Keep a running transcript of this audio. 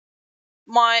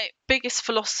My biggest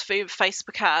philosophy of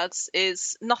Facebook ads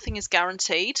is nothing is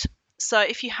guaranteed. So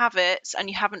if you have it and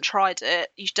you haven't tried it,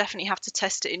 you definitely have to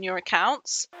test it in your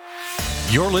accounts.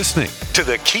 You're listening to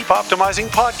the Keep Optimizing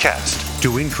podcast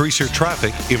to increase your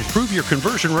traffic, improve your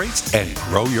conversion rates, and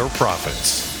grow your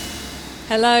profits.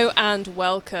 Hello and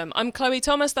welcome. I'm Chloe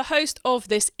Thomas, the host of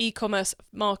this e-commerce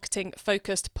marketing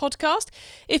focused podcast.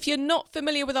 If you're not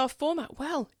familiar with our format,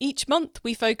 well, each month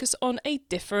we focus on a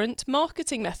different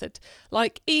marketing method,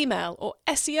 like email or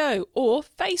SEO or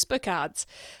Facebook ads.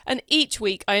 And each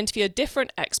week I interview a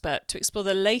different expert to explore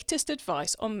the latest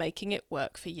advice on making it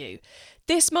work for you.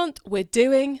 This month we're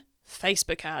doing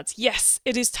Facebook ads. Yes,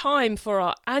 it is time for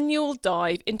our annual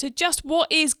dive into just what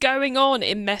is going on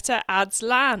in Meta ads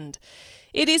land.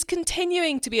 It is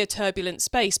continuing to be a turbulent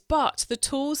space, but the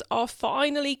tools are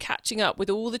finally catching up with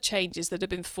all the changes that have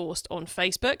been forced on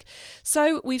Facebook.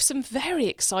 So we've some very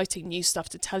exciting new stuff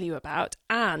to tell you about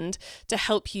and to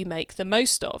help you make the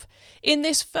most of. In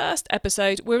this first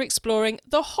episode, we're exploring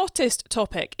the hottest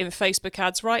topic in Facebook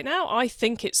ads right now. I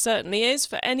think it certainly is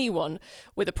for anyone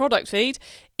with a product feed.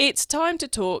 It's time to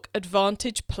talk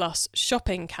Advantage Plus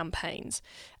shopping campaigns.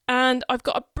 And I've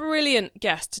got a brilliant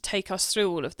guest to take us through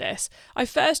all of this. I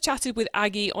first chatted with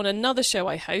Aggie on another show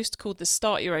I host called the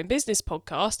Start Your Own Business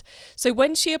podcast. So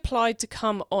when she applied to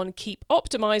come on Keep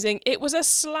Optimizing, it was a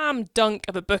slam dunk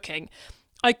of a booking.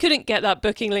 I couldn't get that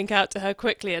booking link out to her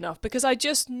quickly enough because I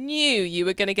just knew you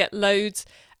were going to get loads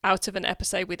out of an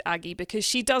episode with Aggie because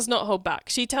she does not hold back.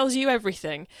 She tells you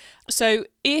everything. So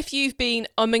if you've been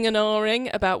umming and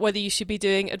ahhing about whether you should be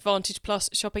doing Advantage Plus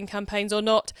shopping campaigns or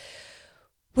not,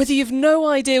 whether you've no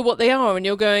idea what they are and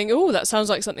you're going, oh, that sounds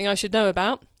like something I should know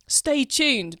about, stay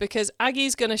tuned because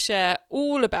Aggie's going to share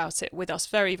all about it with us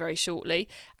very, very shortly.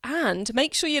 And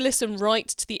make sure you listen right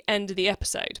to the end of the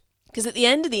episode. Because at the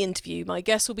end of the interview, my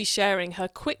guest will be sharing her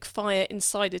quick-fire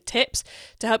insider tips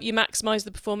to help you maximise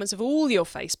the performance of all your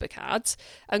Facebook ads.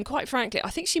 And quite frankly, I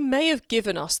think she may have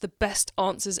given us the best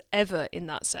answers ever in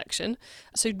that section.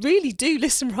 So really do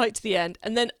listen right to the end.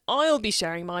 And then I'll be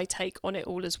sharing my take on it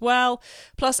all as well,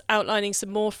 plus outlining some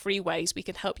more free ways we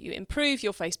can help you improve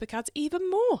your Facebook ads even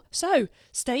more. So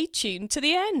stay tuned to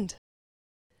the end.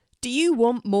 Do you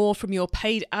want more from your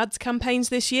paid ads campaigns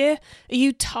this year? Are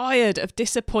you tired of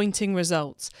disappointing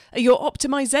results? Are your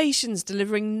optimizations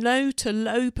delivering low to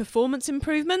low performance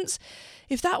improvements?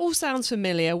 If that all sounds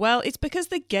familiar, well, it's because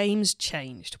the game's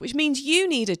changed, which means you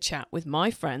need a chat with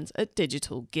my friends at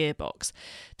Digital Gearbox.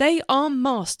 They are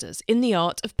masters in the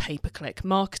art of pay-per-click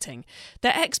marketing.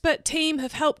 Their expert team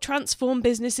have helped transform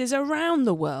businesses around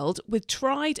the world with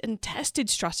tried and tested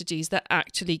strategies that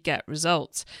actually get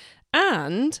results.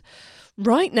 And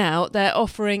right now, they're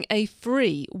offering a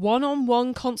free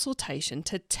one-on-one consultation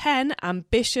to 10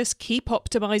 ambitious Keep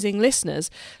Optimizing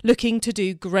listeners looking to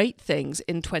do great things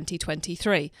in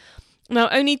 2023. Now,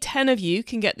 only 10 of you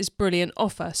can get this brilliant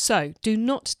offer, so do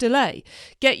not delay.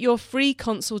 Get your free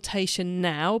consultation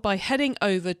now by heading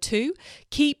over to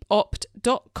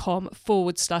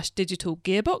keepopt.com/digital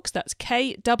gearbox. That's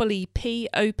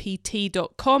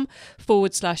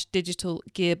keepopt.com/digital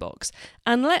gearbox.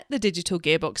 And let the Digital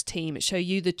Gearbox team show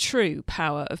you the true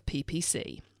power of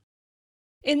PPC.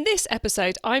 In this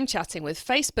episode, I'm chatting with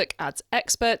Facebook ads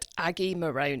expert Aggie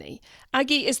Meroni.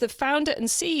 Aggie is the founder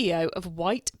and CEO of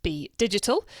White Bee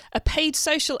Digital, a paid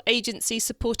social agency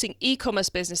supporting e-commerce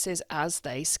businesses as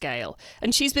they scale.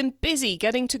 And she's been busy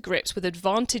getting to grips with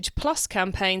Advantage Plus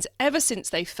campaigns ever since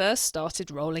they first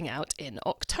started rolling out in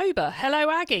October.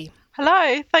 Hello, Aggie.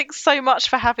 Hello, thanks so much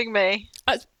for having me.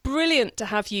 It's brilliant to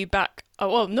have you back. Oh,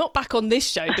 well, not back on this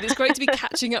show, but it's great to be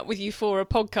catching up with you for a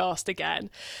podcast again.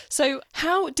 So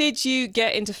how did you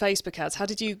get into Facebook ads? How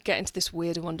did you get into this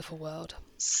weird and wonderful world?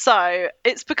 So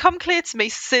it's become clear to me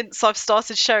since I've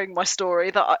started sharing my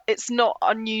story that it's not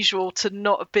unusual to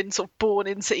not have been sort of born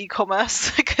into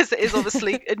e-commerce because it is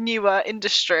obviously a newer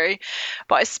industry.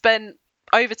 But I spent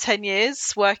over 10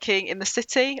 years working in the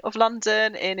city of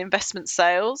London in investment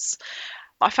sales.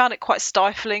 I found it quite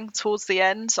stifling towards the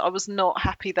end. I was not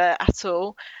happy there at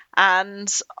all.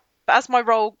 And as my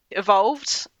role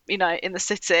evolved, in the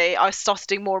city, I started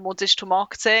doing more and more digital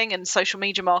marketing and social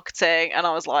media marketing. And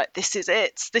I was like, this is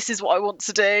it. This is what I want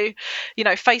to do.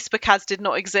 Facebook ads did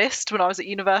not exist when I was at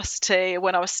university or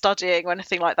when I was studying or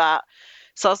anything like that.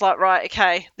 So I was like, right,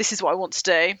 okay, this is what I want to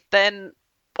do. Then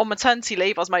on maternity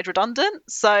leave, I was made redundant.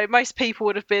 So most people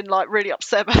would have been like really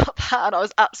upset about that. And I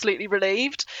was absolutely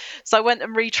relieved. So I went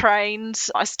and retrained.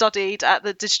 I studied at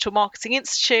the Digital Marketing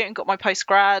Institute and got my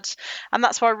postgrad. And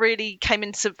that's where I really came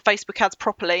into Facebook ads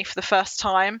properly for the first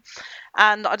time.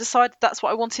 And I decided that's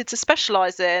what I wanted to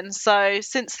specialise in. So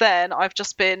since then, I've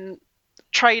just been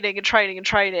training and training and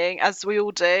training, as we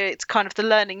all do. It's kind of the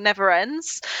learning never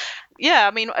ends. Yeah,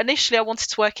 I mean, initially I wanted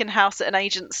to work in-house at an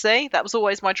agency. That was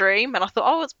always my dream. And I thought,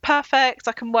 oh, it's perfect.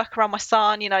 I can work around my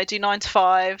son, do 9 to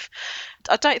 5.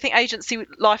 I don't think agency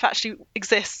life actually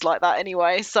exists like that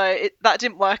anyway. So that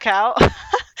didn't work out.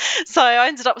 So I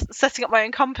ended up setting up my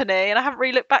own company and I haven't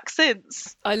really looked back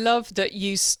since. I love that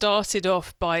you started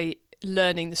off by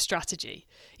learning the strategy,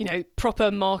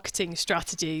 proper marketing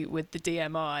strategy with the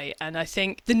DMI. And I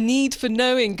think the need for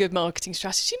knowing good marketing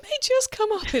strategy may just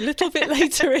come up a little bit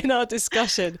later in our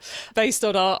discussion based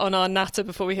on our natter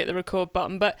before we hit the record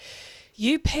button. But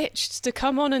you pitched to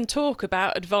come on and talk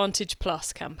about Advantage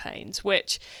Plus campaigns,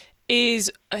 which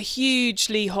is a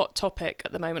hugely hot topic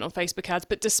at the moment on Facebook ads.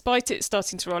 But despite it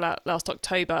starting to roll out last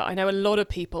October, I know a lot of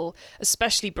people,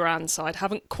 especially brand side,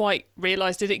 haven't quite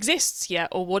realised it exists yet,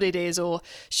 or what it is, or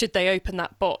should they open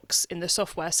that box in the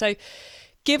software. So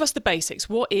give us the basics.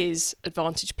 What is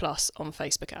Advantage Plus on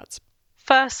Facebook ads?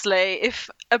 Firstly, if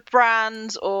a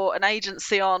brand or an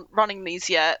agency aren't running these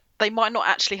yet, they might not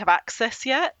actually have access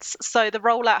yet. So the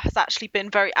rollout has actually been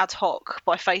very ad hoc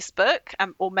by Facebook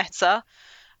or Meta,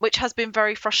 which has been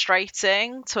very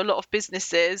frustrating to a lot of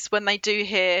businesses when they do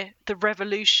hear the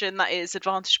revolution that is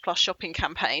Advantage Plus shopping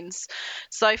campaigns.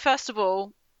 So first of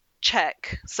all,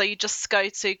 check. So you just go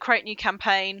to create new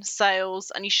campaign,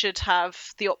 sales, and you should have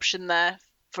the option there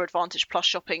for Advantage Plus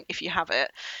shopping if you have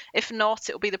it. If not,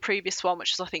 it'll be the previous one,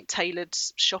 which is I think tailored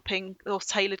shopping or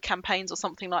tailored campaigns or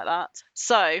something like that.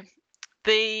 So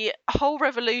the whole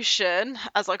revolution,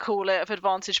 as I call it, of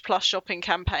Advantage Plus shopping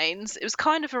campaigns, it was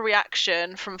kind of a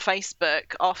reaction from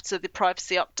Facebook after the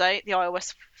privacy update, the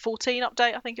iOS 14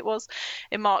 update, I think it was,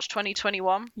 in March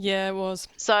 2021. Yeah, it was.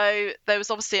 So there was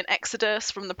obviously an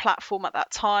exodus from the platform at that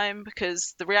time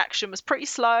because the reaction was pretty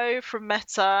slow from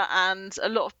Meta and a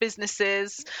lot of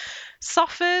businesses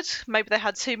suffered. Maybe they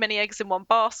had too many eggs in one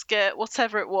basket,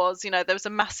 whatever it was. There was a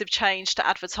massive change to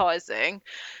advertising.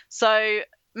 So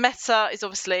Meta is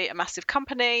obviously a massive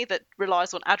company that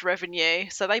relies on ad revenue.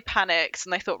 So they panicked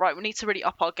and they thought, right, we need to really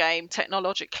up our game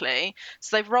technologically.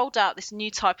 So they've rolled out this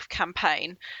new type of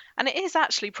campaign and it is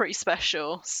actually pretty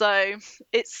special. So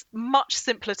it's much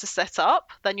simpler to set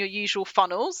up than your usual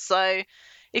funnels. So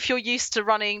if you're used to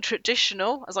running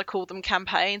traditional, as I call them,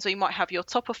 campaigns, where you might have your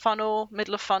top of funnel,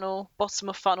 middle of funnel, bottom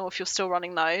of funnel, if you're still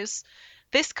running those,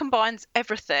 this combines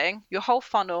everything, your whole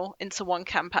funnel, into one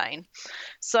campaign.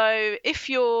 So if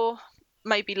you're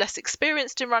maybe less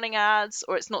experienced in running ads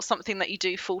or it's not something that you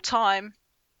do full time,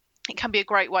 it can be a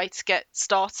great way to get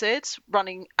started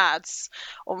running ads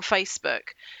on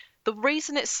Facebook. The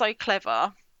reason it's so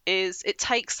clever is it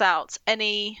takes out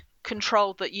any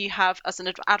control that you have as an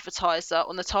advertiser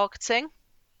on the targeting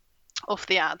of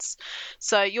the ads.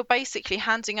 So you're basically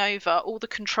handing over all the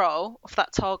control of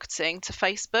that targeting to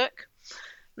Facebook.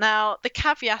 Now, the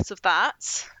caveat of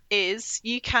that is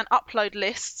you can upload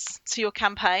lists to your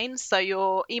campaign, so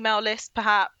your email list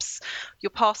perhaps,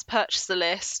 your past purchaser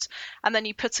list, and then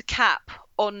you put a cap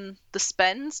on the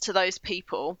spend to those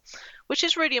people, which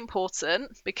is really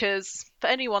important because for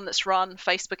anyone that's run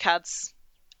Facebook ads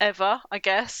ever, I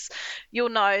guess, you'll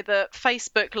know that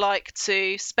Facebook like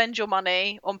to spend your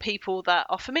money on people that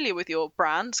are familiar with your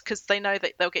brand because they know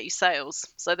that they'll get you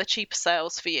sales, so they're cheaper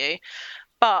sales for you.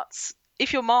 But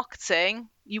if you're marketing,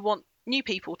 you want new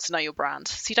people to know your brand.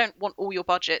 So you don't want all your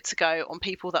budget to go on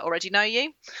people that already know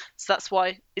you. So that's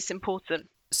why it's important.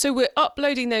 So we're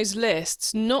uploading those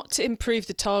lists not to improve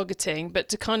the targeting, but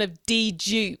to kind of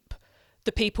de-dupe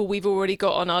the people we've already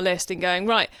got on our list and going,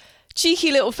 right,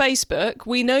 cheeky little Facebook,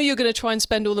 we know you're going to try and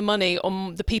spend all the money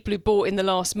on the people who bought in the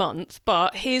last month,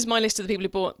 but here's my list of the people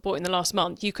who bought in the last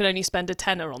month. You can only spend a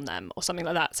tenner on them or something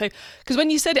like that. So, because when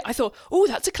you said it, I thought, oh,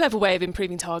 that's a clever way of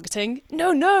improving targeting.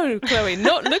 No, Chloe,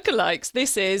 not lookalikes.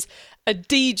 This is a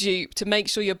de-dupe to make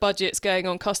sure your budget's going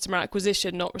on customer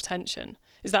acquisition, not retention.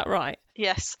 Is that right?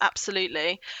 Yes,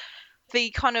 absolutely. The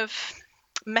kind of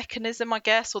mechanism, I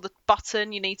guess, or the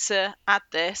button you need to add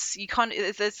this,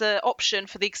 there's an option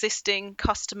for the existing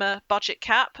customer budget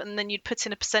cap, and then you'd put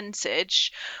in a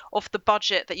percentage of the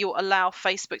budget that you'll allow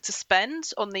Facebook to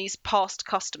spend on these past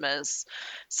customers.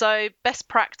 So best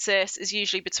practice is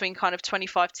usually between kind of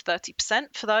 25 to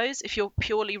 30% for those if you're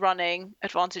purely running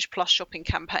Advantage Plus shopping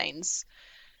campaigns.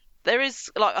 There is,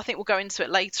 I think we'll go into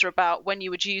it later about when you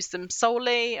would use them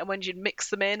solely and when you'd mix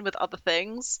them in with other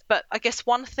things. But I guess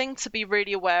one thing to be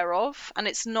really aware of, and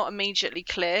it's not immediately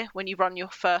clear when you run your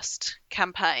first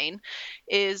campaign,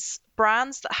 is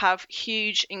brands that have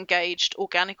huge engaged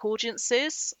organic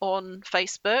audiences on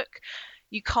Facebook,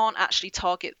 you can't actually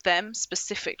target them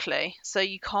specifically. So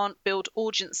you can't build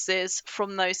audiences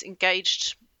from those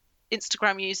engaged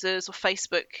Instagram users or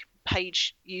Facebook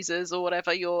page users or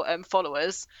whatever, your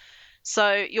followers.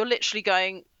 So you're literally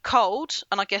going cold,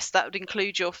 and I guess that would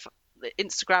include your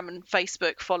Instagram and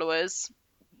Facebook followers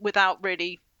without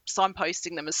really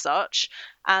signposting them as such,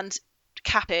 and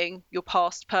capping your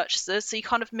past purchases. So you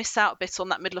kind of miss out a bit on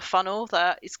that middle of funnel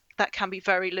that can be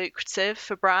very lucrative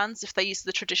for brands if they use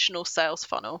the traditional sales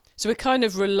funnel. So we're kind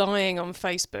of relying on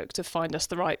Facebook to find us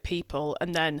the right people,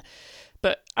 and then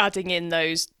but adding in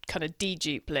those kind of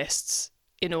dedupe lists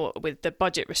in order with the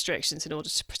budget restrictions in order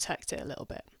to protect it a little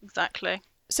bit. Exactly.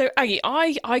 So Aggie,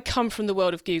 I come from the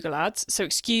world of Google Ads, so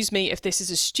excuse me if this is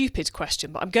a stupid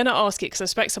question, but I'm going to ask it because I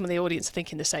expect some of the audience are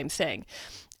thinking the same thing.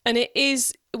 And it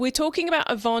is, we're talking about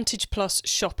Advantage Plus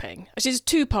shopping, which is a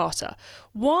two-parter.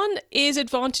 One, is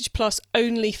Advantage Plus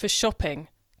only for shopping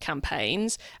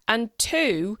campaigns? And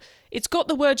two, it's got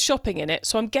the word shopping in it,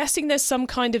 so I'm guessing there's some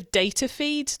kind of data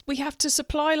feed we have to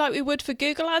supply like we would for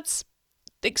Google Ads?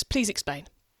 Please explain.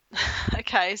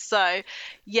 Okay, so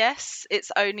yes,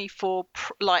 it's only for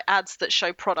like ads that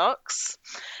show products,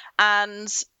 and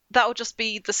that will just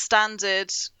be the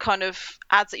standard kind of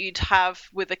ads that you'd have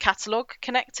with a catalogue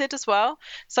connected as well.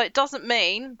 So it doesn't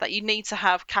mean that you need to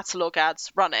have catalogue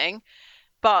ads running,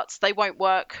 but they won't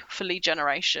work for lead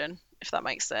generation, if that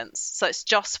makes sense. So it's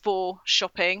just for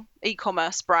shopping.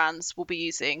 E-commerce brands will be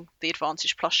using the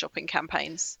Advantage Plus shopping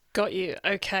campaigns. Got you.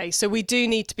 Okay, so we do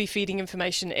need to be feeding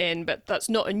information in, but that's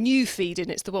not a new feed in,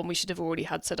 it's the one we should have already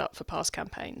had set up for past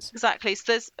campaigns. Exactly.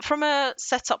 So from a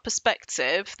setup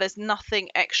perspective, there's nothing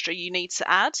extra you need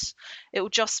to add. It will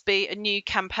just be a new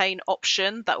campaign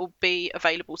option that will be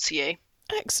available to you.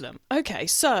 Excellent. Okay,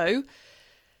 so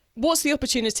what's the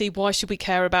opportunity? Why should we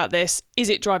care about this? Is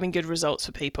it driving good results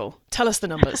for people? Tell us the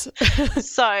numbers.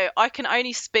 So I can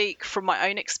only speak from my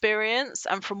own experience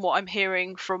and from what I'm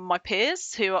hearing from my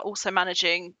peers who are also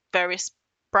managing various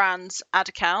brand ad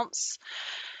accounts.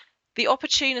 The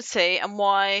opportunity and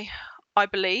why I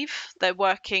believe they're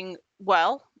working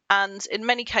well, and in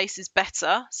many cases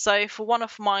better. So for one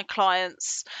of my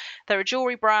clients, they're a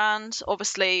jewelry brand,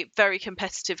 obviously very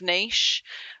competitive niche,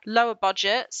 lower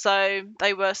budget. So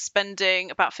they were spending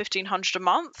about $1,500 a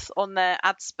month on their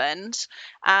ad spend,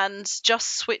 and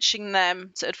just switching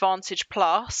them to Advantage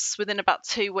Plus within about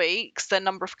 2 weeks, their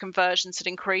number of conversions had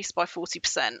increased by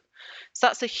 40%. So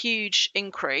that's a huge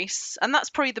increase. And that's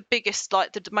probably the biggest,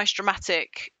 like the most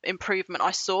dramatic improvement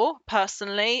I saw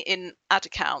personally in ad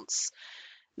accounts.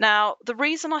 Now, the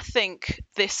reason I think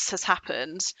this has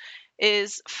happened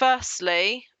is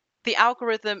firstly, the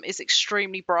algorithm is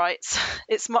extremely bright.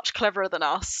 It's much cleverer than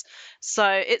us. So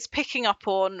it's picking up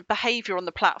on behavior on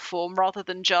the platform rather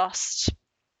than just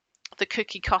the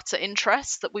cookie cutter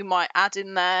interests that we might add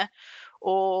in there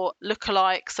or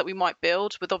lookalikes that we might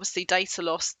build. With obviously data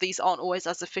loss, these aren't always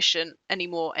as efficient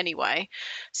anymore anyway.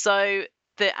 So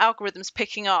the algorithm's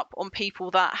picking up on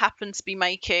people that happen to be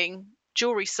making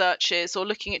jewelry searches or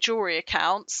looking at jewelry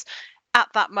accounts at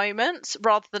that moment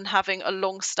rather than having a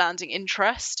long-standing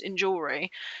interest in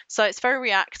jewelry. So it's very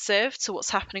reactive to what's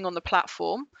happening on the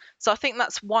platform. So I think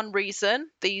that's one reason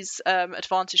these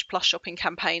Advantage Plus shopping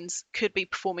campaigns could be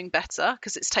performing better,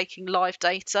 because it's taking live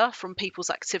data from people's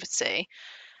activity.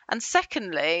 And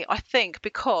secondly, I think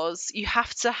because you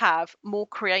have to have more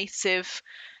creative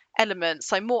elements,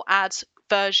 so more ad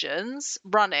versions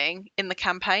running in the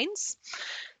campaigns.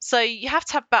 So you have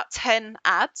to have about 10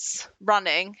 ads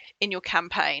running in your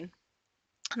campaign.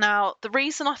 Now, the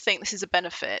reason I think this is a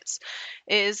benefit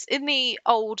is in the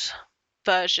old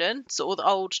version, so the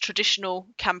old traditional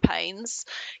campaigns,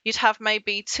 you'd have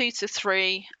maybe 2 to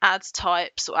 3 ad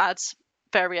types or ad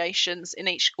variations in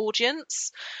each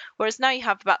audience, whereas now you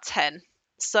have about 10.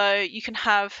 So you can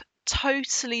have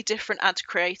totally different ad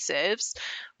creatives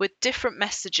with different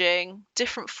messaging,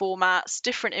 different formats,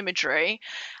 different imagery,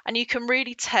 and you can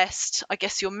really test, I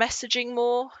guess, your messaging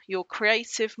more, your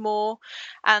creative more.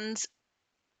 And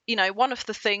one of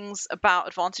the things about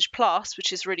Advantage Plus,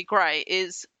 which is really great,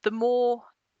 is the more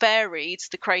varied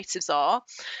the creatives are.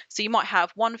 So you might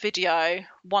have one video,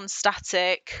 one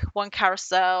static, one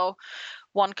carousel,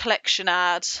 one collection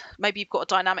ad. Maybe you've got a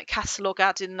dynamic catalogue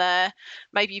ad in there.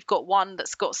 Maybe you've got one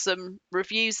that's got some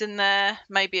reviews in there.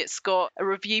 Maybe it's got a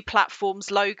review platform's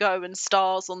logo and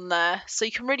stars on there. So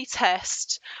you can really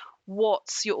test what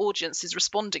your audience is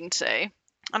responding to.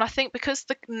 And I think because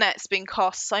the net's being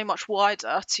cast so much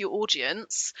wider to your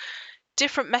audience,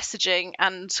 different messaging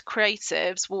and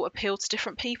creatives will appeal to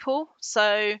different people.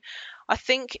 So I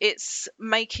think it's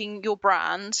making your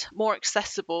brand more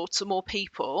accessible to more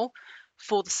people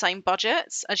for the same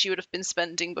budgets as you would have been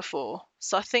spending before.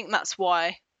 So I think that's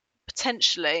why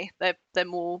potentially they're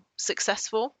more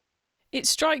successful. It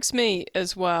strikes me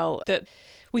as well that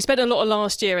we spent a lot of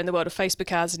last year in the world of Facebook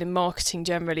ads and in marketing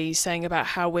generally saying about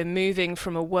how we're moving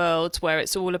from a world where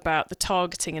it's all about the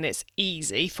targeting and it's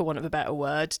easy, for want of a better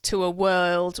word, to a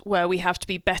world where we have to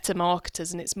be better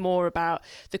marketers and it's more about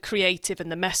the creative and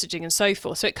the messaging and so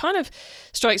forth. So it kind of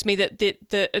strikes me that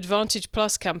the Advantage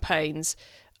Plus campaigns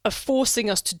are forcing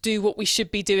us to do what we should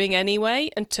be doing anyway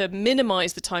and to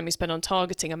minimise the time we spend on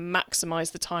targeting and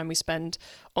maximise the time we spend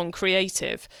on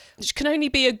creative, which can only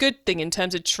be a good thing in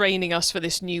terms of training us for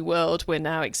this new world we're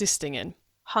now existing in.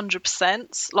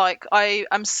 100%. Like, I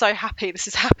am so happy this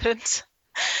has happened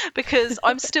because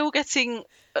I'm still getting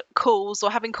calls or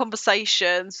having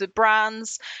conversations with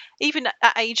brands, even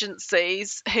at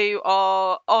agencies, who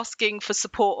are asking for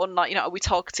support on, like, are we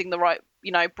targeting the right,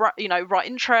 right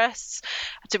interests?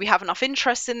 Do we have enough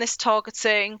interest in this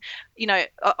targeting?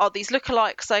 Are these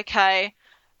lookalikes okay?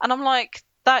 And I'm like,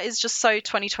 that is just so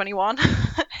 2021.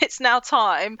 It's now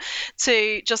time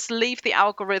to just leave the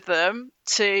algorithm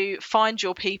to find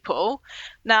your people.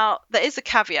 Now, there is a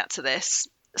caveat to this.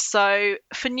 So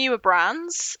for newer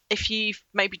brands, if you've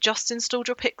maybe just installed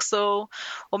your Pixel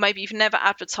or maybe you've never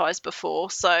advertised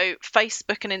before, so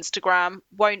Facebook and Instagram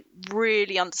won't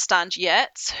really understand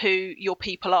yet who your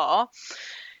people are,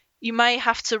 you may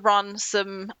have to run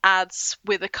some ads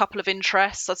with a couple of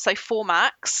interests, I'd say 4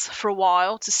 max, for a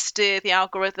while to steer the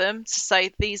algorithm to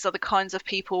say these are the kinds of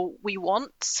people we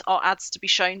want our ads to be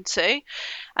shown to.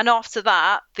 And after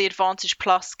that, the Advantage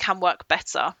Plus can work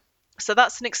better. So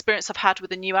that's an experience I've had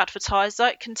with a new advertiser.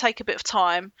 It can take a bit of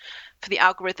time for the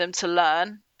algorithm to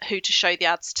learn who to show the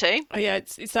ads to. Oh yeah,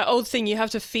 it's that old thing, you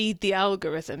have to feed the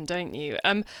algorithm, don't you?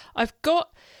 I've got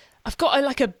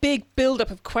a big build-up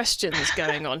of questions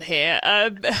going on here,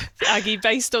 Aggie,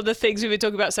 based on the things we've been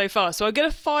talking about so far. So I'm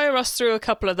going to fire us through a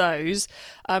couple of those,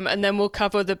 and then we'll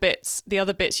cover the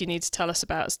other bits you need to tell us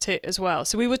about as well.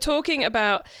 So we were talking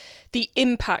about the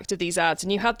impact of these ads,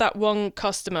 and you had that one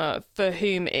customer for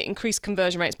whom it increased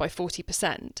conversion rates by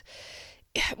 40%,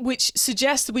 which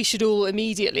suggests that we should all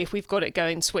immediately, if we've got it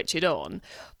going, switch it on.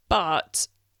 But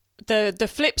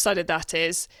the flip side of that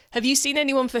is, have you seen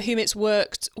anyone for whom it's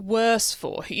worked worse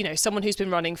for? Someone who's been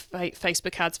running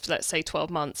Facebook ads for, let's say, 12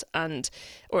 months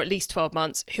or at least 12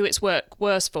 months, who it's worked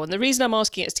worse for. And the reason I'm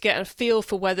asking it is to get a feel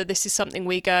for whether this is something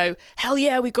we go, hell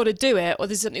yeah, we've got to do it, or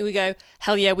this is something we go,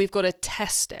 hell yeah, we've got to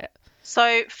test it.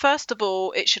 So first of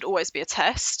all, it should always be a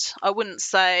test. I wouldn't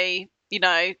say,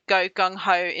 go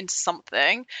gung-ho into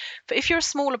something. But if you're a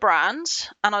smaller brand,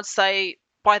 and I'd say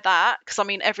by that, because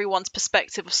everyone's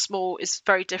perspective of small is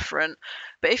very different.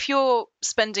 But if you're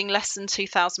spending less than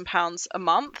 £2,000 a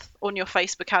month on your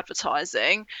Facebook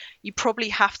advertising, you probably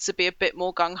have to be a bit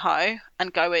more gung-ho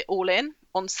and go it all in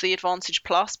onto the Advantage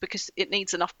Plus because it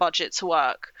needs enough budget to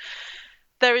work.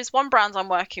 There is one brand I'm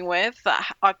working with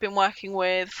that I've been working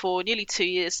with for nearly 2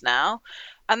 years now,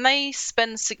 and they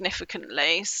spend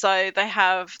significantly. So they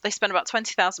spend about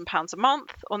 £20,000 a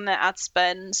month on their ad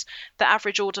spend. The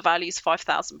average order value is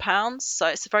 £5,000, so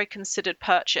it's a very considered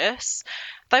purchase.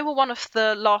 They were one of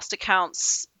the last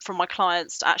accounts from my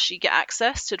clients to actually get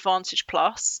access to Advantage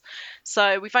Plus.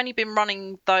 So we've only been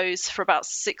running those for about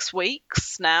 6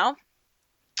 weeks now.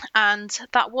 And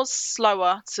that was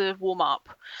slower to warm up.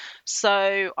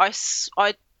 So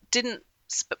I didn't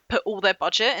put all their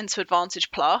budget into Advantage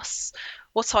Plus.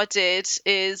 What I did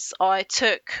is I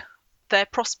took their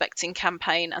prospecting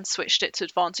campaign and switched it to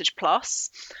Advantage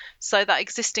Plus. So that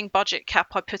existing budget cap,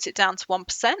 I put it down to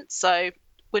 1%. So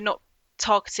we're not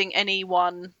targeting any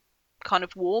one kind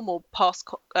of warm or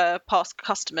past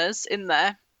customers in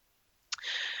there.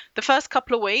 The first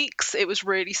couple of weeks, it was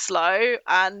really slow.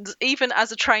 And even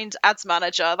as a trained ads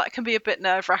manager, that can be a bit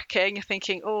nerve-wracking. You're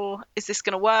thinking, oh, is this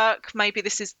going to work? Maybe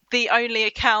this is the only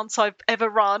account I've ever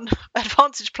run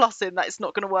Advantage Plus in that it's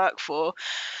not going to work for.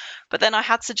 But then I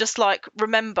had to just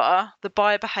remember the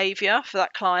buyer behavior for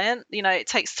that client. It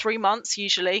takes 3 months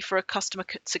usually for a customer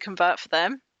to convert for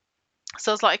them. So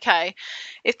I was like, okay,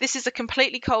 if this is a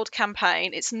completely cold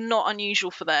campaign, it's not unusual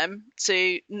for them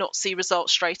to not see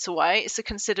results straight away. It's a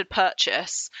considered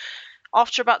purchase.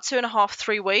 After about 2.5,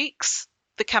 3 weeks,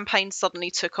 the campaign suddenly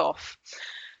took off.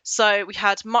 So we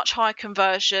had much higher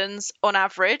conversions on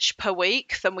average per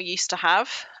week than we used to have.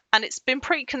 And it's been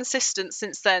pretty consistent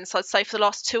since then. So I'd say for the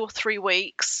last 2 or 3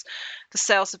 weeks, the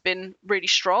sales have been really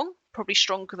strong, probably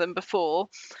stronger than before.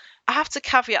 I have to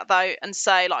caveat though and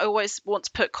say, I always want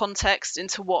to put context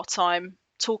into what I'm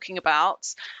talking about.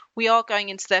 We are going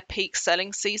into their peak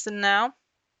selling season now.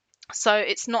 So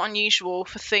it's not unusual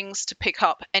for things to pick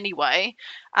up anyway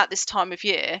at this time of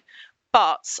year.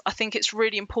 But I think it's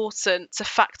really important to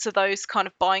factor those kind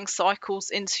of buying cycles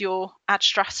into your ad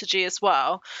strategy as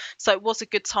well. So it was a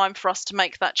good time for us to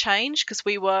make that change, because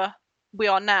we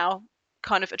are now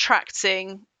kind of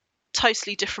attracting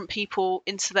totally different people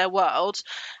into their world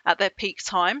at their peak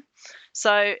time.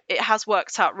 So it has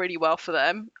worked out really well for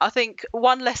them. I think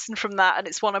one lesson from that, and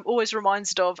it's one I'm always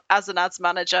reminded of as an ads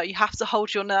manager, you have to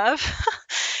hold your nerve.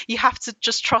 You have to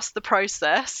just trust the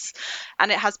process, and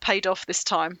it has paid off this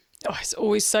time. Oh, it's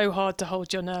always so hard to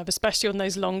hold your nerve, especially on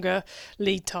those longer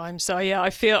lead times. So yeah, I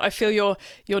feel your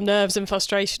nerves and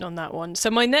frustration on that one.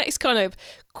 So my next kind of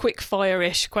quick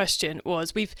fire-ish question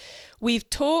was, we've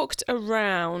talked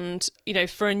around,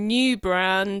 for a new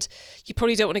brand, you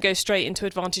probably don't want to go straight into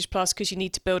Advantage Plus because you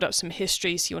need to build up some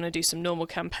history, so you want to do some normal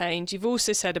campaigns. You've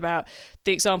also said about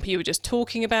the example you were just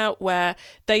talking about where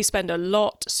they spend a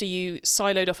lot, so you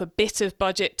siloed off a bit of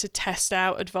budget to test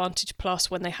out Advantage Plus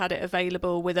when they had it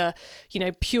available with a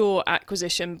pure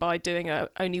acquisition by doing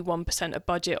only 1% of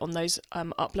budget on those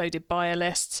uploaded buyer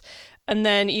lists. And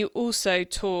then you also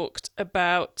talked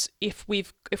about if we're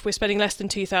spending less than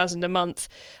 $2,000 a month,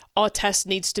 our test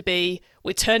needs to be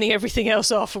we're turning everything else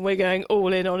off and we're going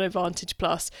all in on Advantage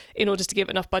Plus in order to give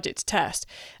enough budget to test.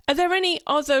 Are there any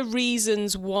other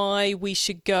reasons why we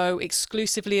should go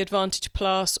exclusively Advantage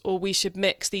Plus, or we should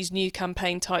mix these new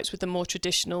campaign types with the more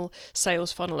traditional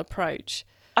sales funnel approach?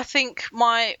 I think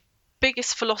my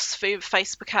biggest philosophy of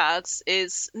Facebook ads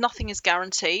is nothing is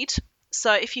guaranteed.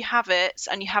 So if you have it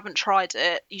and you haven't tried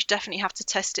it, you definitely have to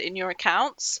test it in your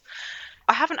accounts.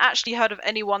 I haven't actually heard of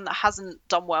anyone that hasn't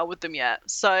done well with them yet.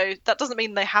 So that doesn't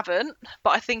mean they haven't,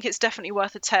 but I think it's definitely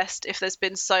worth a test if there's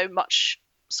been so much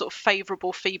sort of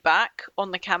favourable feedback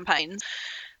on the campaigns.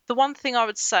 The one thing I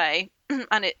would say,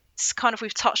 and it's kind of,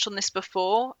 we've touched on this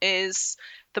before, is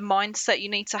the mindset you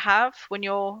need to have when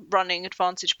you're running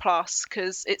Advantage Plus,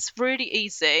 because it's really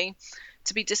easy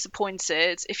to be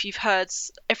disappointed if you've heard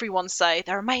everyone say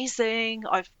they're amazing,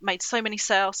 I've made so many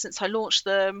sales since I launched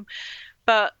them,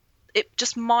 but it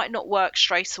just might not work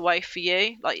straight away for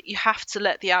you. Like, you have to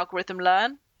let the algorithm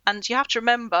learn, and you have to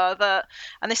remember that,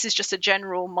 and this is just a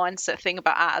general mindset thing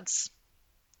about ads,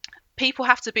 people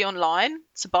have to be online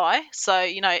to buy. So,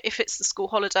 if it's the school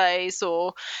holidays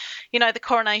or, the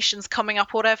coronation's coming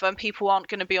up, whatever, and people aren't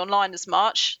going to be online as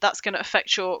much, that's going to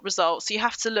affect your results. So you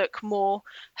have to look more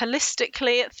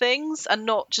holistically at things and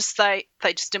not just say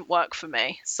they just didn't work for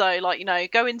me. So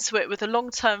go into it with a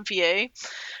long-term view.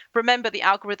 Remember, the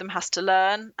algorithm has to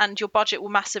learn, and your budget will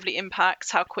massively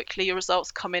impact how quickly your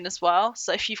results come in as well.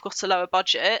 So if you've got a lower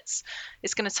budget,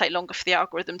 it's going to take longer for the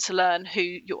algorithm to learn who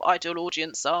your ideal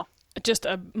audience are. Just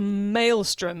a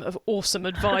maelstrom of awesome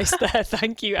advice there.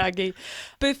 Thank you, Aggie.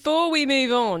 Before we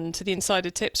move on to the insider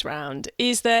tips round,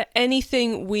 is there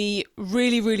anything we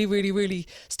really, really, really, really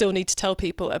still need to tell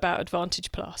people about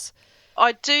Advantage Plus?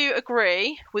 I do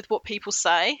agree with what people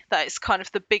say, that it's kind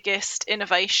of the biggest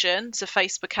innovation to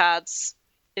Facebook ads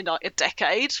in like a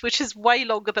decade, which is way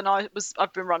longer than I've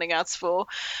been running ads for.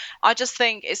 I just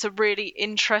think it's a really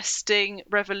interesting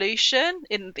revolution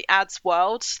in the ads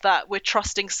world, that we're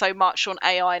trusting so much on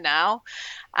AI now.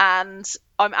 And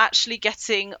I'm actually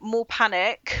getting more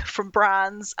panic from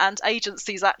brands and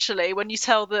agencies, actually, when you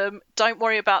tell them, don't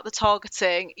worry about the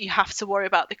targeting, you have to worry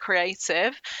about the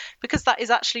creative, because that is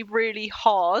actually really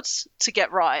hard to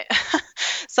get right.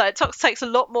 So it takes a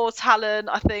lot more talent,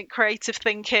 I think, creative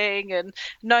thinking and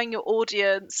knowing your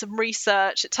audience and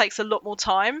research. It takes a lot more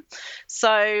time.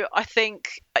 So I think,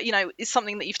 it's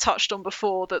something that you've touched on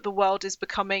before, that the world is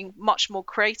becoming much more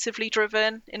creatively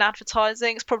driven in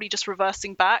advertising. It's probably just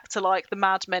reversing back to like the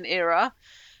Mad Men era.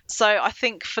 So I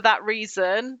think for that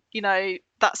reason,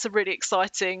 that's a really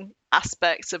exciting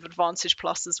aspect of Advantage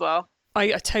Plus as well.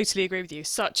 I totally agree with you.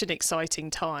 Such an exciting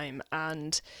time.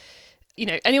 And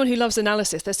anyone who loves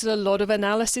analysis, there's still a lot of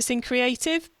analysis in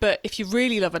creative, but if you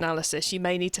really love analysis, you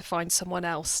may need to find someone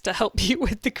else to help you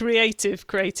with the creative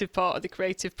part of the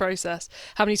creative process.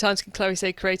 How many times can Chloe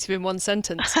say creative in one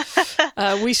sentence?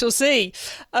 We shall see.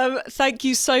 Thank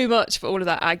you so much for all of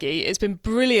that, Aggie. It's been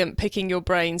brilliant picking your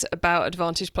brains about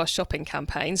Advantage Plus shopping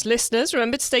campaigns. Listeners,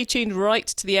 remember to stay tuned right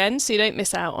to the end so you don't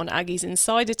miss out on Aggie's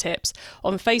insider tips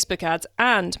on Facebook ads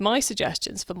and my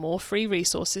suggestions for more free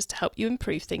resources to help you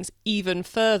improve things even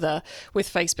further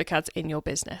with Facebook ads in your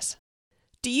business.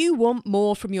 Do you want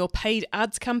more from your paid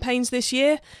ads campaigns this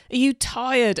year? Are you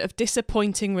tired of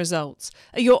disappointing results?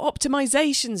 Are your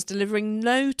optimizations delivering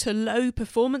low to low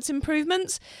performance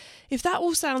improvements? If that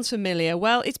all sounds familiar,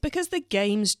 well, it's because the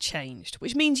game's changed,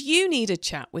 which means you need a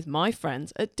chat with my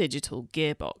friends at Digital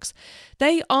Gearbox.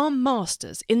 They are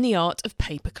masters in the art of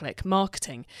pay-per-click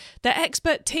marketing. Their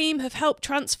expert team have helped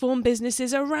transform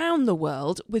businesses around the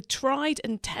world with tried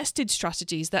and tested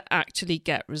strategies that actually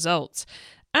get results.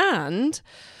 And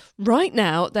right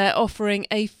now, they're offering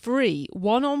a free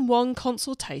one-on-one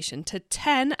consultation to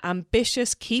 10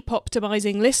 ambitious Keep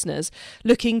Optimizing listeners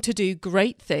looking to do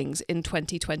great things in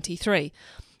 2023.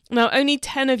 Now, only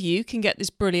 10 of you can get this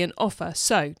brilliant offer,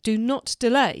 so do not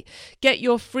delay. Get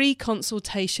your free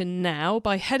consultation now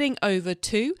by heading over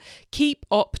to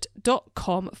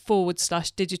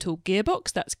keepopt.com/digital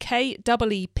gearbox. That's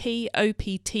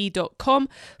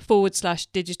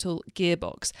keepopt.com/digital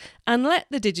gearbox. And let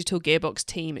the Digital Gearbox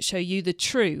team show you the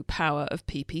true power of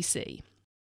PPC.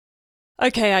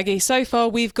 Okay, Aggie, so far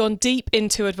we've gone deep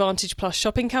into Advantage Plus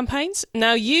shopping campaigns.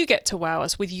 Now you get to wow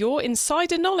us with your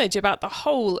insider knowledge about the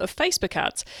whole of Facebook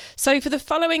ads. So for the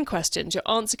following questions, your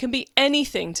answer can be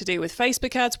anything to do with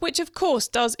Facebook ads, which of course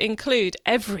does include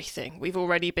everything we've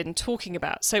already been talking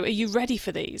about. So are you ready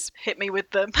for these? Hit me with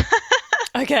them.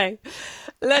 Okay,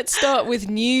 let's start with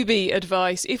newbie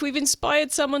advice. If we've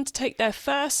inspired someone to take their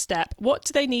first step, what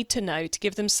do they need to know to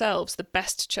give themselves the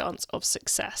best chance of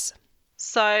success?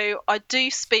 So I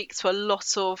do speak to a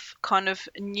lot of kind of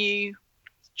new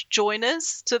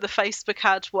joiners to the Facebook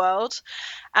ad world,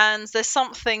 and there's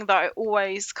something that I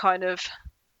always kind of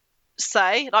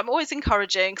say. I'm always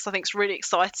encouraging because I think it's really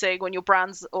exciting when your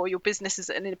brands or your business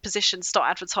is in a position to start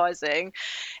advertising.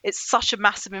 It's such a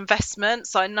massive investment,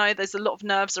 so I know there's a lot of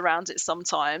nerves around it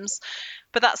sometimes,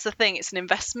 but that's the thing, it's an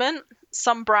investment.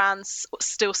 Some brands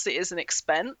still see it as an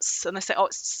expense and they say, oh,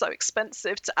 it's so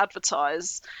expensive to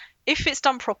advertise. If it's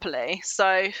done properly,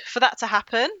 so for that to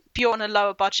happen, if you're on a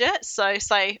lower budget, so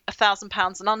say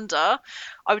 £1,000 and under,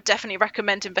 I would definitely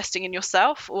recommend investing in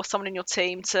yourself or someone in your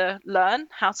team to learn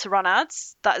how to run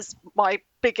ads. That is my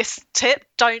biggest tip.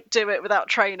 Don't do it without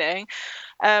training.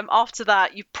 After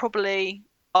that, you probably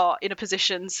are in a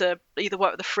position to either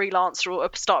work with a freelancer or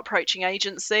start approaching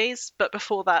agencies. But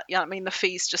before that, yeah, I mean, the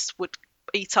fees just would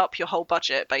eat up your whole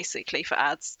budget basically for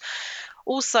ads.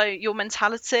 Also, your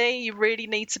mentality, you really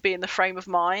need to be in the frame of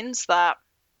mind that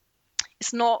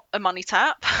it's not a money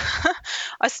tap.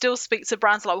 I still speak to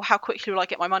brands like, well, how quickly will I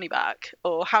get my money back?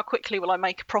 Or how quickly will I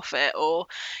make a profit? Or,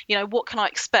 what can I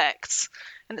expect?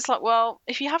 And it's like, well,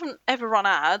 if you haven't ever run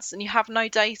ads and you have no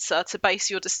data to base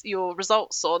your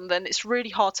results on, then it's really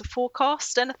hard to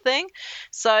forecast anything.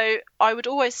 So I would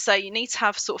always say you need to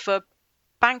have sort of a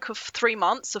bank of 3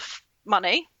 months of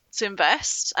money to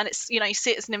invest, and it's, you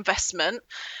see it as an investment,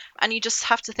 and you just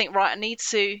have to think, right, I need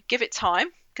to give it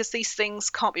time because these things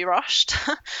can't be rushed.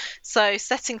 So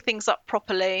setting things up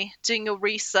properly, doing your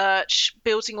research,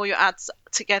 building all your ads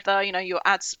together, your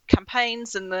ads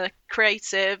campaigns and the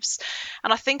creatives.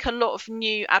 And I think a lot of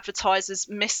new advertisers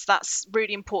miss that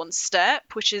really important step,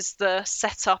 which is the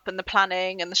setup and the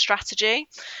planning and the strategy.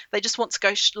 They just want to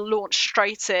go launch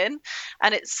straight in.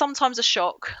 And it's sometimes a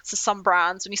shock to some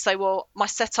brands when you say, well, my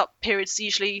setup period is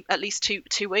usually at least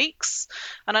two weeks.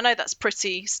 And I know that's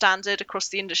pretty standard across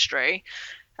the industry.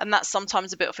 And that's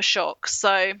sometimes a bit of a shock.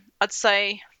 So I'd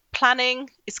say planning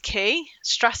is key,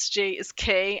 strategy is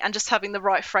key, and just having the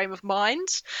right frame of mind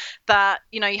that,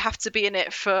 you have to be in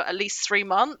it for at least 3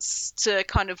 months to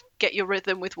kind of get your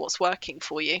rhythm with what's working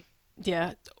for you.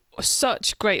 Yeah,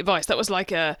 such great advice. That was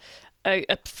like a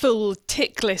full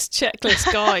tick list,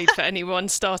 checklist guide for anyone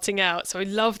starting out. So I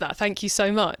love that. Thank you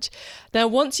so much. Now,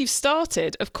 once you've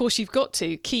started, of course, you've got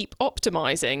to keep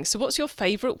optimizing. So what's your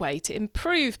favourite way to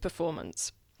improve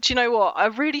performance? Do you know what? I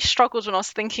really struggled when I was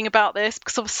thinking about this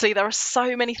because obviously there are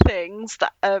so many things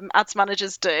that ads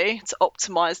managers do to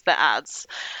optimize their ads.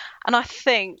 And I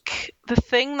think the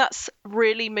thing that's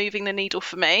really moving the needle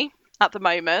for me at the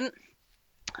moment,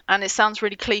 and it sounds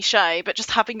really cliche, but just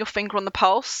having your finger on the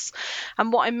pulse.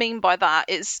 And what I mean by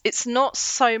that is it's not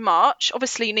so much,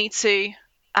 obviously you need to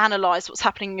analyze what's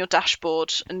happening in your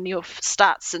dashboard and your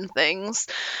stats and things,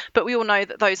 but we all know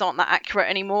that those aren't that accurate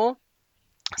anymore.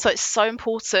 So it's so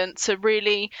important to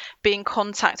really be in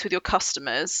contact with your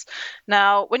customers.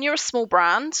 Now, when you're a small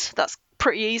brand, that's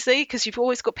pretty easy because you've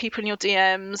always got people in your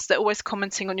DMs, they're always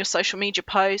commenting on your social media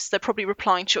posts, they're probably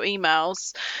replying to your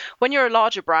emails. When you're a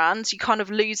larger brand, you kind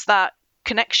of lose that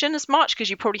connection as much because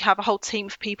you probably have a whole team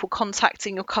of people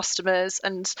contacting your customers,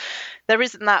 and there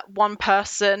isn't that one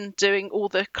person doing all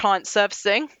the client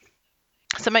servicing.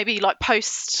 So maybe like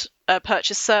post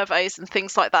purchase surveys and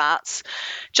things like that,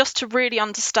 just to really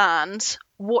understand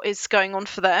what is going on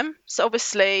for them. So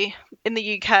obviously in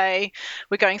the UK,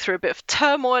 we're going through a bit of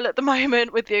turmoil at the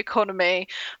moment with the economy.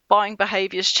 Buying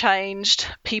behaviours changed,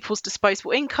 people's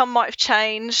disposable income might have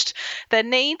changed, their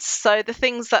needs, so the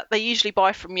things that they usually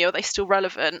buy from you, are they still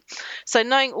relevant? So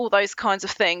knowing all those kinds of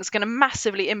things is going to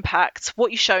massively impact what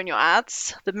you show in your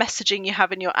ads, the messaging you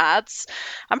have in your ads,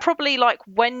 and probably like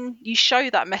when you show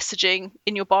that messaging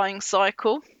in your buying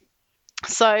cycle.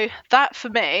 So that for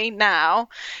me now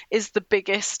is the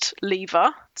biggest lever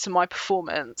to my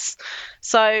performance.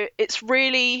 So it's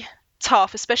really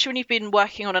tough, especially when you've been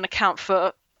working on an account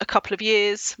for a couple of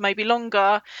years, maybe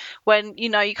longer, when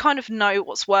you kind of know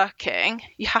what's working.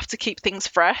 You have to keep things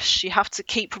fresh. You have to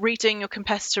keep reading your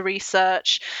competitor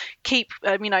research, keep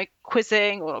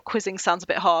quizzing, or quizzing sounds a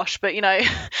bit harsh, but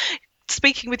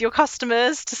speaking with your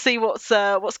customers to see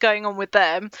what's going on with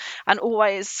them, and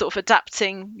always sort of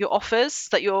adapting your offers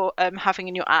that you're having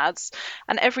in your ads.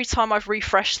 And every time I've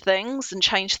refreshed things and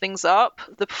changed things up,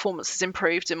 the performance has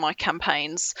improved in my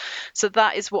campaigns. So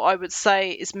that is what I would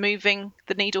say is moving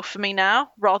the needle for me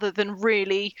now, rather than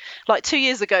really, like 2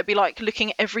 years ago, be like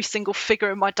looking at every single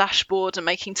figure in my dashboard and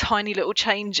making tiny little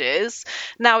changes.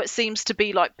 Now it seems to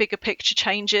be like bigger picture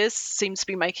changes seems to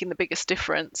be making the biggest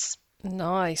difference.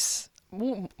 Nice.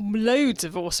 Ooh, loads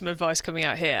of awesome advice coming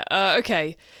out here.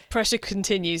 Okay, pressure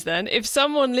continues then. If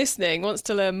someone listening wants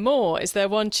to learn more, is there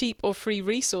one cheap or free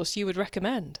resource you would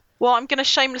recommend? Well, I'm going to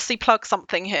shamelessly plug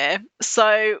something here.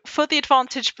 So for the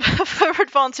Advantage for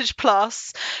Advantage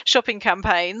Plus shopping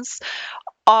campaigns,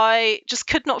 I just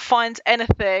could not find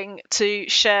anything to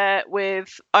share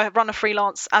with. I run a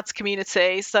freelance ads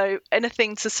community, so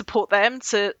anything to support them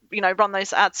to, run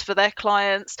those ads for their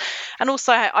clients. And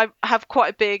also I have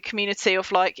quite a big community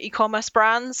of like e-commerce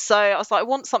brands. So I was like, I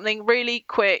want something really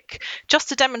quick just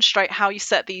to demonstrate how you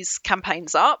set these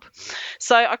campaigns up.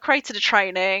 So I created a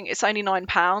training. It's only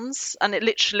 £9, and it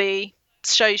literally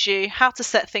shows you how to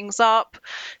set things up,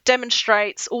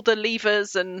 demonstrates all the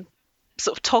levers and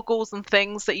sort of toggles and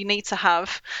things that you need to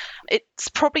have. It's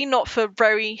probably not for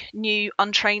very new,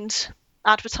 untrained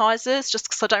advertisers, just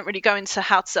because I don't really go into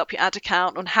how to set up your ad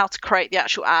account and how to create the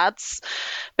actual ads.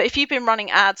 But if you've been running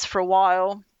ads for a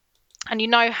while and you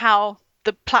know how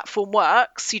the platform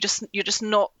works, you're just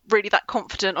not really that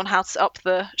confident on how to set up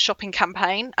the shopping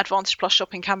campaign, Advantage Plus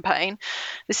shopping campaign,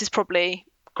 this is probably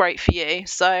great for you.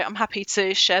 So I'm happy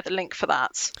to share the link for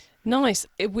that. Nice.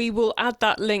 We will add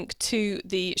that link to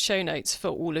the show notes for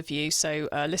all of you. So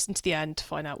listen to the end to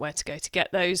find out where to go to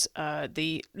get those.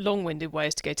 The long-winded way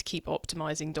is to go to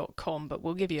keepoptimizing.com, but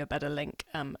we'll give you a better link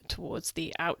towards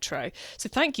the outro. So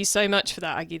thank you so much for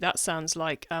that, Aggie. That sounds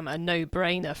like a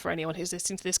no-brainer for anyone who's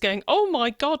listening to this going, oh my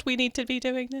God, we need to be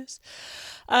doing this.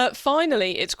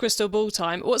 Finally, it's crystal ball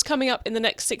time. What's coming up in the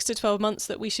next 6 to 12 months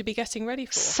that we should be getting ready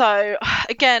for? So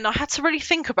again, I had to really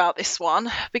think about this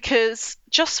one, because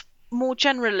just more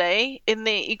generally in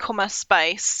the e-commerce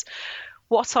space,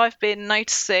 what I've been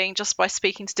noticing just by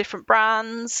speaking to different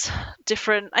brands,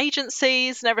 different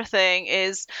agencies and everything,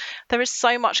 is there is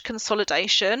so much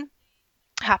consolidation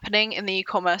happening in the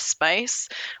e-commerce space,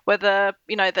 whether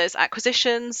there's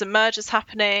acquisitions and mergers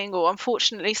happening, or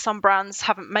unfortunately some brands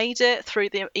haven't made it through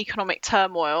the economic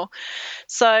turmoil.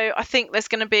 So I think there's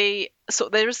going to be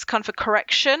there is kind of a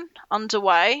correction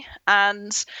underway,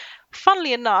 and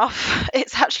funnily enough,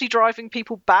 it's actually driving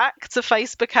people back to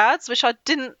Facebook ads, which I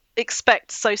didn't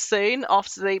expect so soon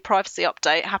after the privacy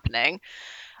update happening.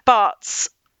 But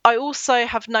I also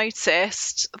have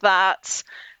noticed that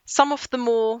some of the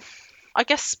more, I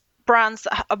guess, brands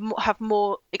that have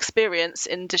more experience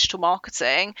in digital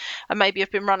marketing and maybe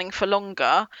have been running for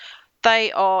longer,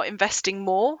 they are investing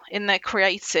more in their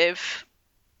creative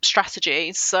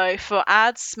strategies. So for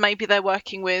ads, maybe they're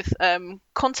working with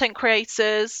content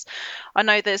creators. I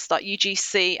know there's like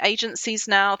UGC agencies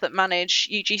now that manage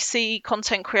UGC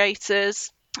content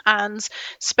creators, and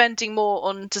spending more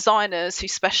on designers who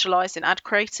specialize in ad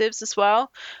creatives as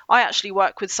well. I actually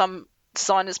work with some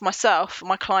designers myself for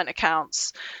my client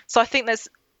accounts. So I think there's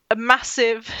a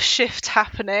massive shift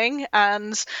happening,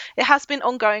 and it has been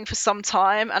ongoing for some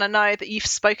time. And I know that you've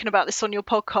spoken about this on your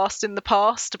podcast in the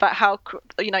past about how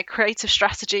creative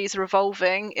strategies are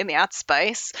evolving in the ad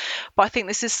space, but I think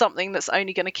this is something that's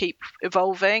only going to keep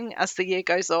evolving as the year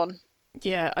goes on.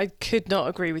 Yeah, I could not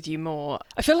agree with you more.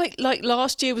 I feel like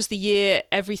last year was the year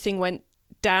everything went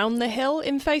down the hill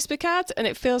in Facebook ads, and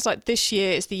it feels like this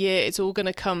year is the year it's all going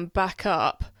to come back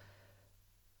up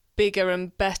bigger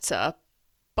and better,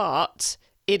 but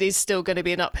it is still going to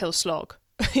be an uphill slog.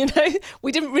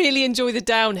 We didn't really enjoy the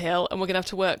downhill, and we're going to have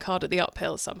to work hard at the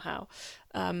uphill somehow.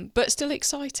 but still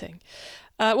exciting.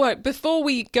 Well, before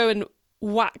we go and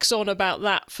wax on about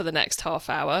that for the next half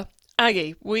hour,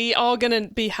 Aggie, we are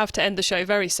going to have to end the show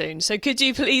very soon. So could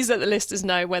you please let the listeners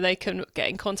know where they can get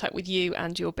in contact with you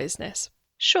and your business?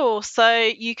 Sure. So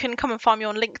you can come and find me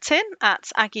on LinkedIn at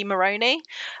Aggie Meroni.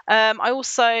 I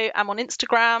also am on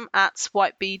Instagram at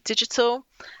Whitebee Digital.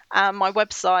 My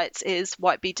website is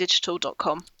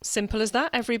whitebeedigital.com. Simple as that,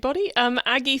 everybody.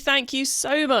 Aggie, thank you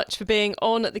so much for being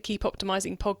on the Keep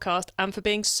Optimizing podcast and for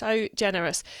being so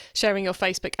generous sharing your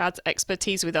Facebook ads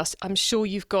expertise with us. I'm sure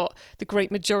you've got the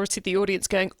great majority of the audience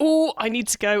going, oh, I need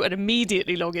to go and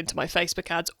immediately log into my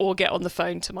Facebook ads or get on the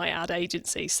phone to my ad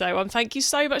agency. So thank you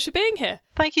so much for being here.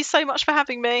 Thank you so much for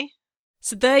having me.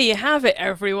 So there you have it,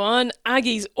 everyone.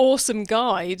 Aggie's awesome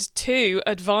guide to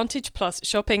Advantage Plus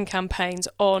shopping campaigns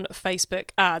on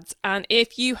Facebook ads. And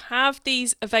if you have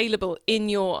these available in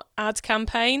your ad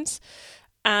campaigns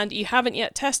and you haven't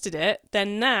yet tested it,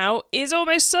 then now is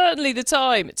almost certainly the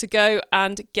time to go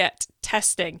and get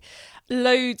testing.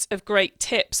 Loads of great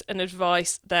tips and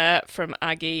advice there from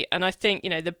Aggie. And I think,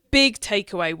 the big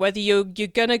takeaway, whether you're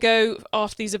going to go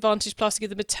after these Advantage Plus to give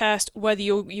them a test, whether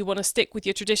you want to stick with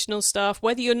your traditional stuff,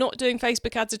 whether you're not doing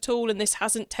Facebook ads at all and this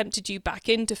hasn't tempted you back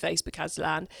into Facebook ads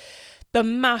land, the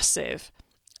massive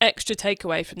extra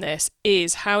takeaway from this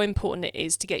is how important it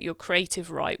is to get your creative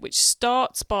right, which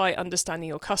starts by understanding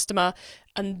your customer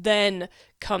and then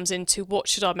comes into what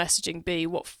should our messaging be,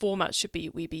 what format should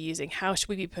we be using, how should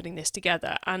we be putting this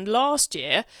together. And last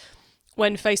year,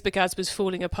 when Facebook ads was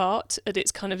falling apart at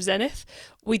its kind of zenith,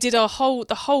 we did the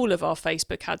whole of our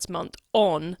Facebook ads month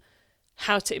on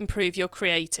how to improve your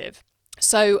creative.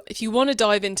 So if you want to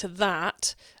dive into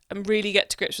that and really get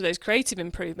to grips with those creative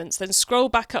improvements, then scroll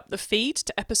back up the feed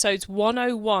to episodes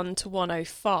 101 to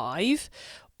 105,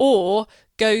 or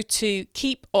go to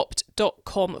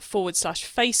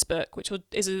keepopt.com/Facebook, which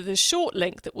is a short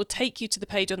link that will take you to the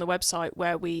page on the website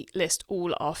where we list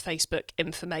all our Facebook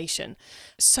information.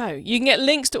 So you can get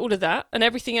links to all of that and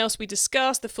everything else we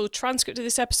discussed, the full transcript of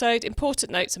this episode,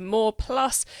 important notes and more,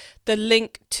 plus the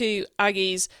link to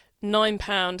Aggie's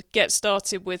 £9 Get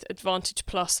Started with Advantage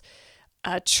Plus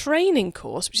training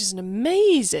course, which is an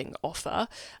amazing offer.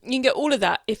 You can get all of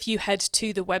that if you head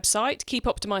to the website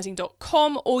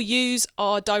keepoptimizing.com or use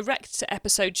our direct to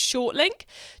episode short link.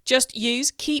 Just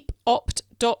use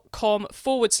keepopt.com /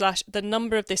 the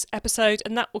number of this episode,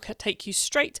 and that will take you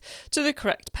straight to the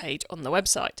correct page on the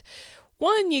website.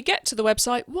 When you get to the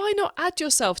website, why not add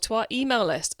yourself to our email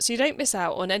list so you don't miss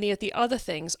out on any of the other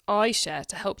things I share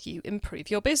to help you improve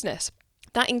your business.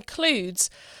 That includes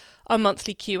our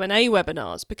monthly Q&A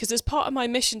webinars, because as part of my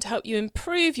mission to help you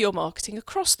improve your marketing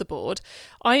across the board,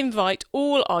 I invite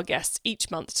all our guests each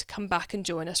month to come back and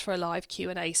join us for a live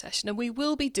Q&A session, and we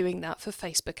will be doing that for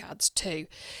Facebook ads too.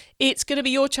 It's going to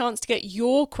be your chance to get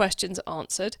your questions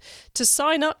answered. To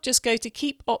sign up, just go to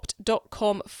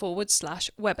keepopt.com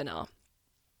 /webinar.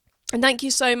 And thank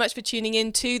you so much for tuning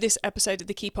in to this episode of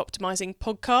the Keep Optimizing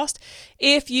podcast.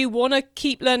 If you want to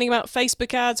keep learning about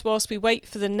Facebook ads whilst we wait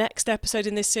for the next episode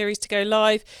in this series to go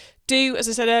live, do, as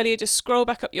I said earlier, just scroll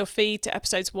back up your feed to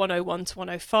episodes 101 to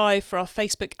 105 for our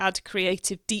Facebook ad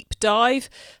creative deep dive.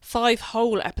 5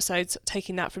 whole episodes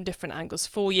taking that from different angles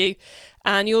for you.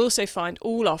 And you'll also find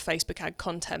all our Facebook ad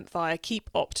content via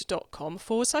keepopt.com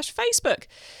 /Facebook.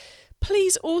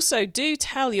 Please also do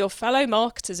tell your fellow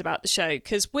marketers about the show,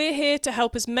 because we're here to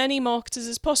help as many marketers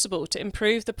as possible to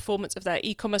improve the performance of their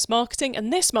e-commerce marketing,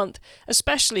 and this month,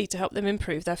 especially to help them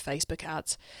improve their Facebook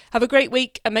ads. Have a great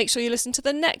week and make sure you listen to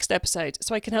the next episode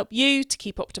so I can help you to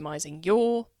keep optimizing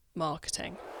your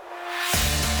marketing.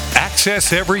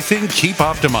 Access everything Keep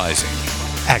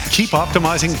Optimizing at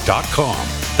keepoptimizing.com.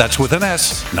 That's with an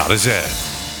S, not a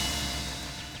Z.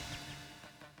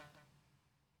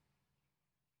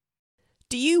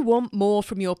 Do you want more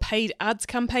from your paid ads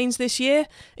campaigns this year?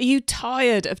 Are you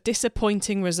tired of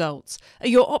disappointing results? Are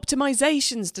your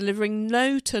optimizations delivering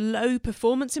low to low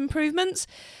performance improvements?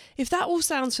 If that all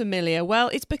sounds familiar, well,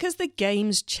 it's because the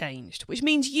game's changed, which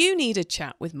means you need a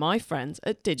chat with my friends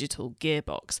at Digital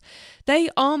Gearbox. They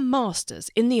are masters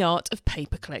in the art of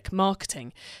pay-per-click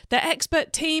marketing. Their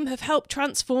expert team have helped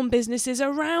transform businesses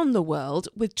around the world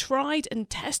with tried and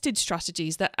tested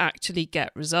strategies that actually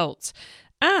get results.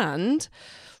 And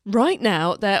right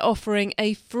now, they're offering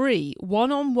a free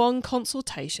one-on-one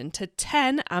consultation to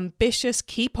 10 ambitious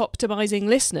Keep Optimizing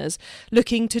listeners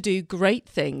looking to do great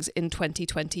things in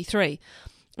 2023.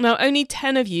 Now, only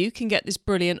 10 of you can get this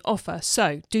brilliant offer,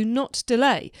 so do not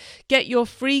delay. Get your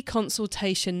free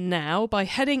consultation now by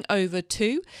heading over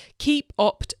to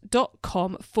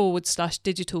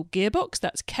keepopt.com/digital gearbox.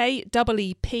 That's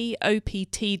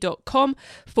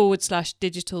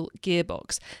keepopt.com/digital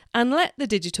gearbox. And let the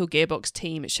Digital Gearbox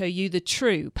team show you the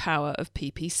true power of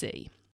PPC.